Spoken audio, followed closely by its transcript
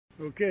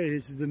Okay,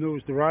 this is the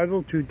newest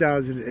arrival,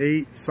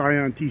 2008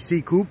 Scion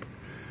TC Coupe.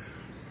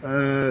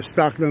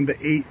 Stock number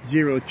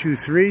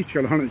 8023. It's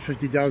got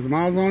 150,000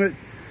 miles on it.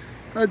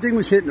 That thing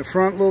was hitting the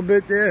front a little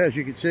bit there, as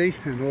you can see,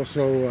 and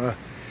also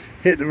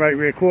hitting the right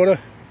rear quarter.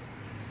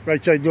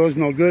 Right side door's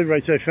no good,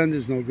 right side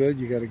fender's no good.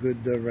 You got a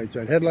good right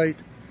side headlight,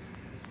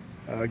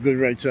 good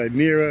right side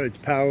mirror. It's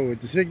power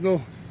with the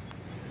signal.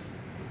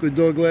 Good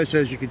door glass,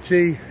 as you can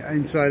see.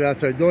 Inside,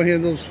 outside door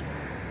handles.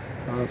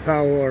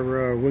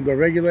 Power window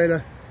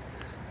regulator.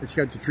 It's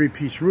got the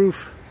three-piece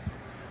roof,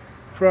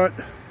 front,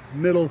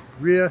 middle,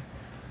 rear.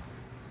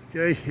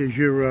 Okay, here's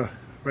your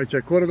right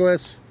side quarter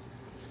glass.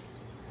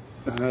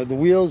 The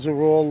wheels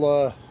are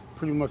all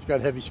pretty much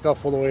got heavy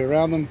scuff all the way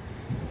around them,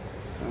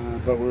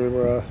 but we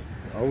were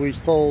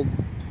always told,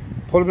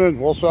 put them in,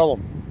 we'll sell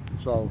them.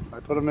 So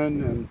I put them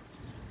in and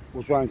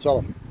we'll try and sell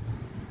them.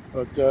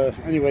 But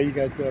anyway, you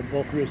got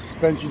both rear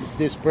suspensions,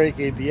 disc brake,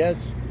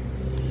 ABS.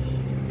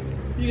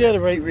 You got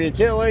a right rear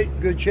taillight,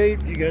 good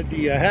shape. You got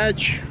the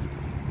hatch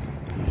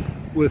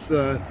with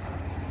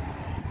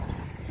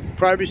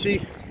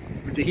privacy,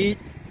 with the heat.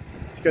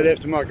 It's got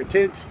aftermarket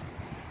tint,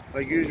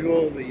 like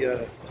usual.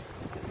 The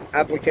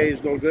applique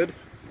is no good.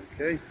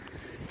 Okay,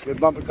 the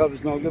bumper cover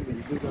is no good, but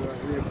you do got a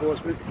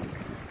reinforcement.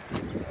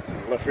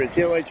 Left rear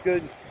taillight's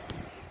good.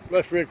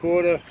 Left rear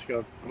quarter, it's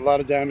got a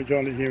lot of damage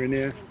on it here and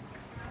there.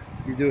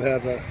 You do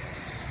have a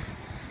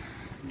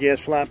gas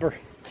flapper,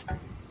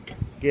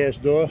 gas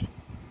door,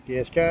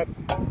 gas cap,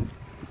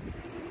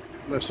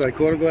 left side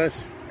quarter glass.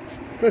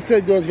 Left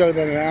side door's got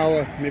about an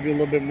hour, maybe a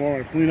little bit more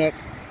on cleanup.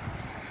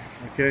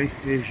 Okay,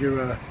 here's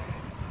your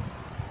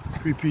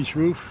three-piece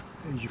roof.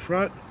 Here's your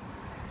front.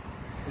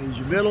 Here's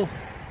your middle.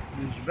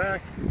 Here's your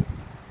back.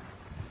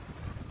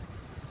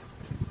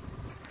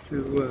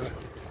 Two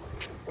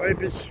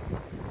wipers.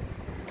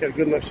 Got a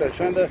good left side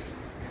fender.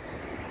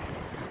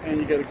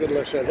 And you got a good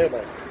left side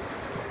headlight.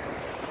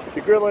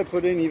 The grill I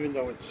put in, even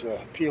though it's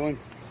peeling,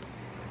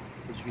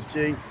 as you can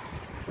see,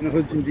 and the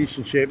hood's in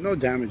decent shape. No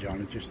damage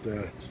on it, just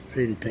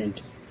faded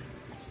paint.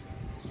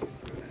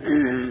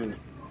 And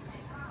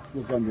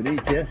look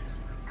underneath here.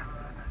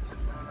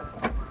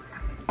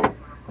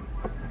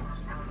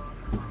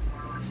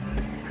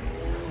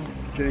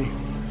 Okay,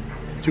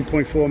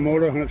 2.4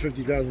 motor,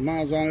 150,000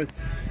 miles on it.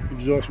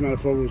 Exhaust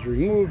manifold was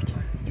removed.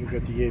 You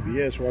got the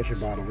ABS, washer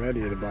bottle,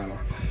 radiator bottle,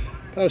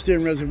 power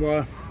steering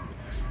reservoir,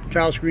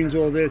 cowl screens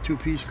all there,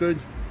 two-piece good.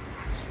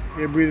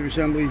 Air breather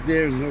assemblies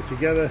there and all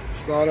together.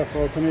 Starter,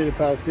 alternator,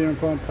 power steering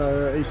pump,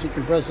 power AC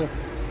compressor,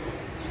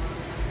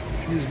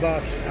 fuse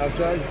box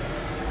outside.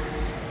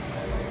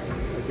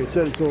 Like I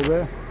said, it's all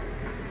there.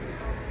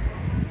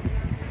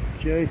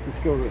 Okay, let's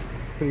go to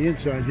the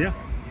inside here.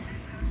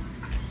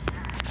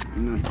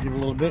 And give a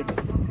little bit.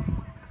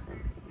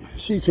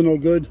 Seats are no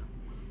good.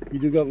 You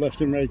do got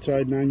left and right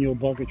side manual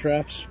bucket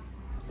tracks.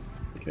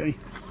 Okay.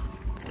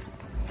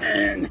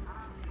 And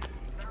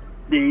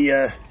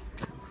the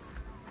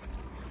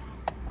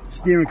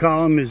steering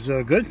column is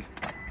good.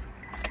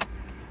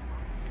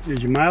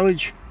 There's your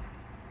mileage.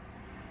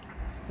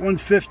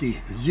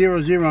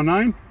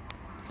 150,009.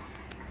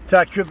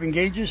 Tack tripping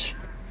gauges.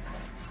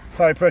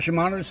 Tire pressure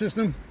monitor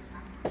system.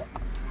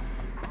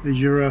 There's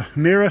your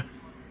mirror.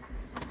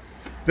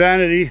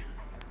 Vanity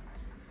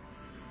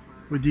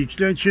with the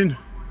extension.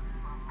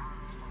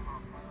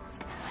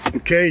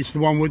 Okay, it's the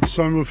one with the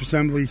sunroof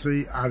assembly,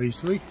 see,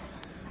 obviously.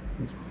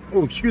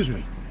 Oh, excuse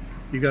me.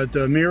 You got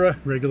the mirror,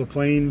 regular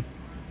plain.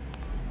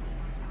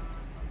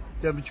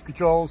 Temperature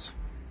controls.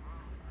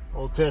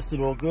 All tested,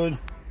 all good.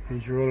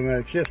 Here's your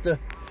automatic shifter.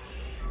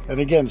 And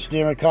again, the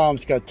steering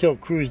column's got tilt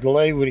cruise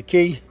delay with a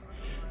key.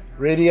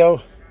 Radio,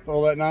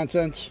 all that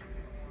nonsense.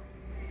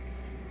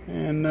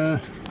 And there's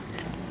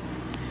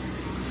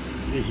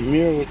your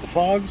mirror with the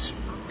fogs.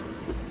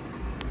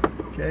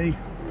 Okay.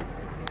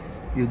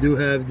 You do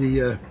have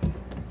the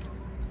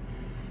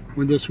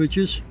window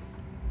switches,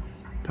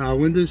 power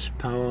windows,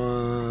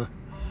 power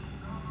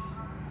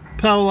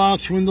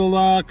locks, window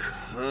lock,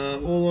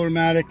 all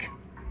automatic.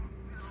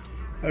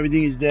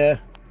 Everything is there.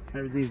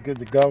 Everything's good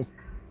to go.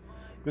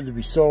 Good to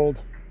be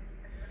sold.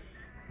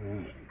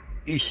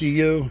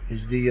 ECU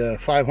is the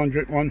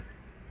 500 one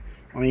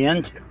on the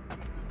end.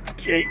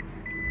 Okay.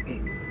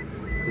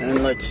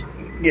 And let's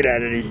get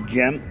out of this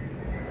gem.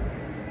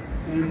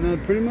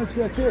 And pretty much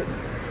that's it.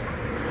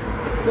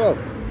 So,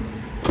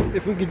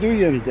 if we could do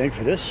you anything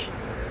for this,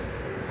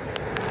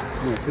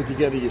 put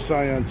together your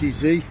Scion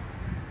TC.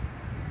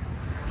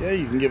 Okay,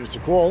 you can give us a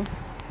call.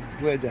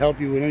 Glad to help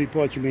you with any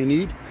parts you may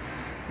need.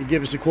 You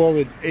give us a call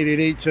at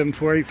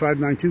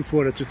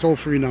 888-748-5924. That's a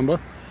toll-free number.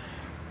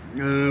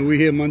 We're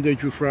here Monday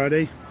through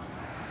Friday,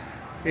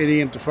 8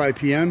 a.m. to 5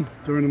 p.m.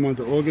 During the month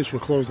of August, we're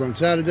closed on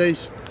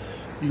Saturdays.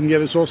 You can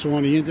get us also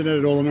on the internet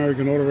at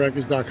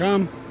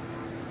allamericanautorecords.com.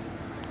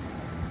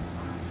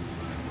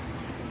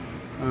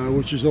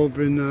 Which is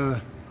open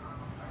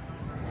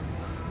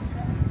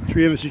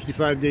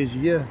 365 days a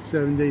year,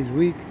 7 days a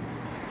week,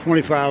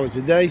 24 hours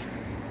a day.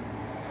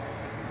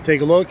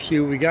 Take a look, see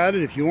what we got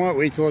it. If you want,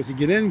 wait till us to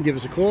get in, give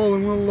us a call,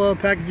 and we'll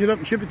package it up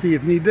and ship it to you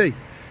if need be.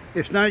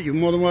 If not, you're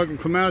more than welcome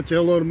to come out, say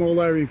hello to Mo,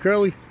 Larry, and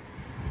Curly,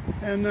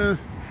 and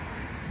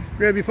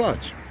grab your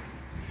parts.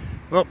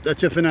 Well,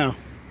 that's it for now.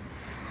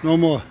 No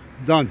more.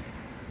 Done.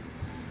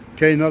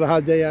 Okay, another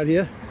hot day out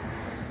here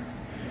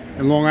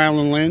in Long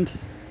Island land.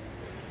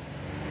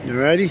 You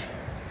ready?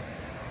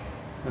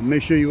 And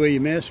make sure you wear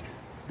your mask.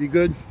 Be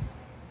good.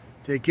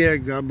 Take care.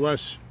 God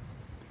bless.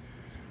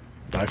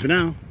 Bye for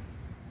now.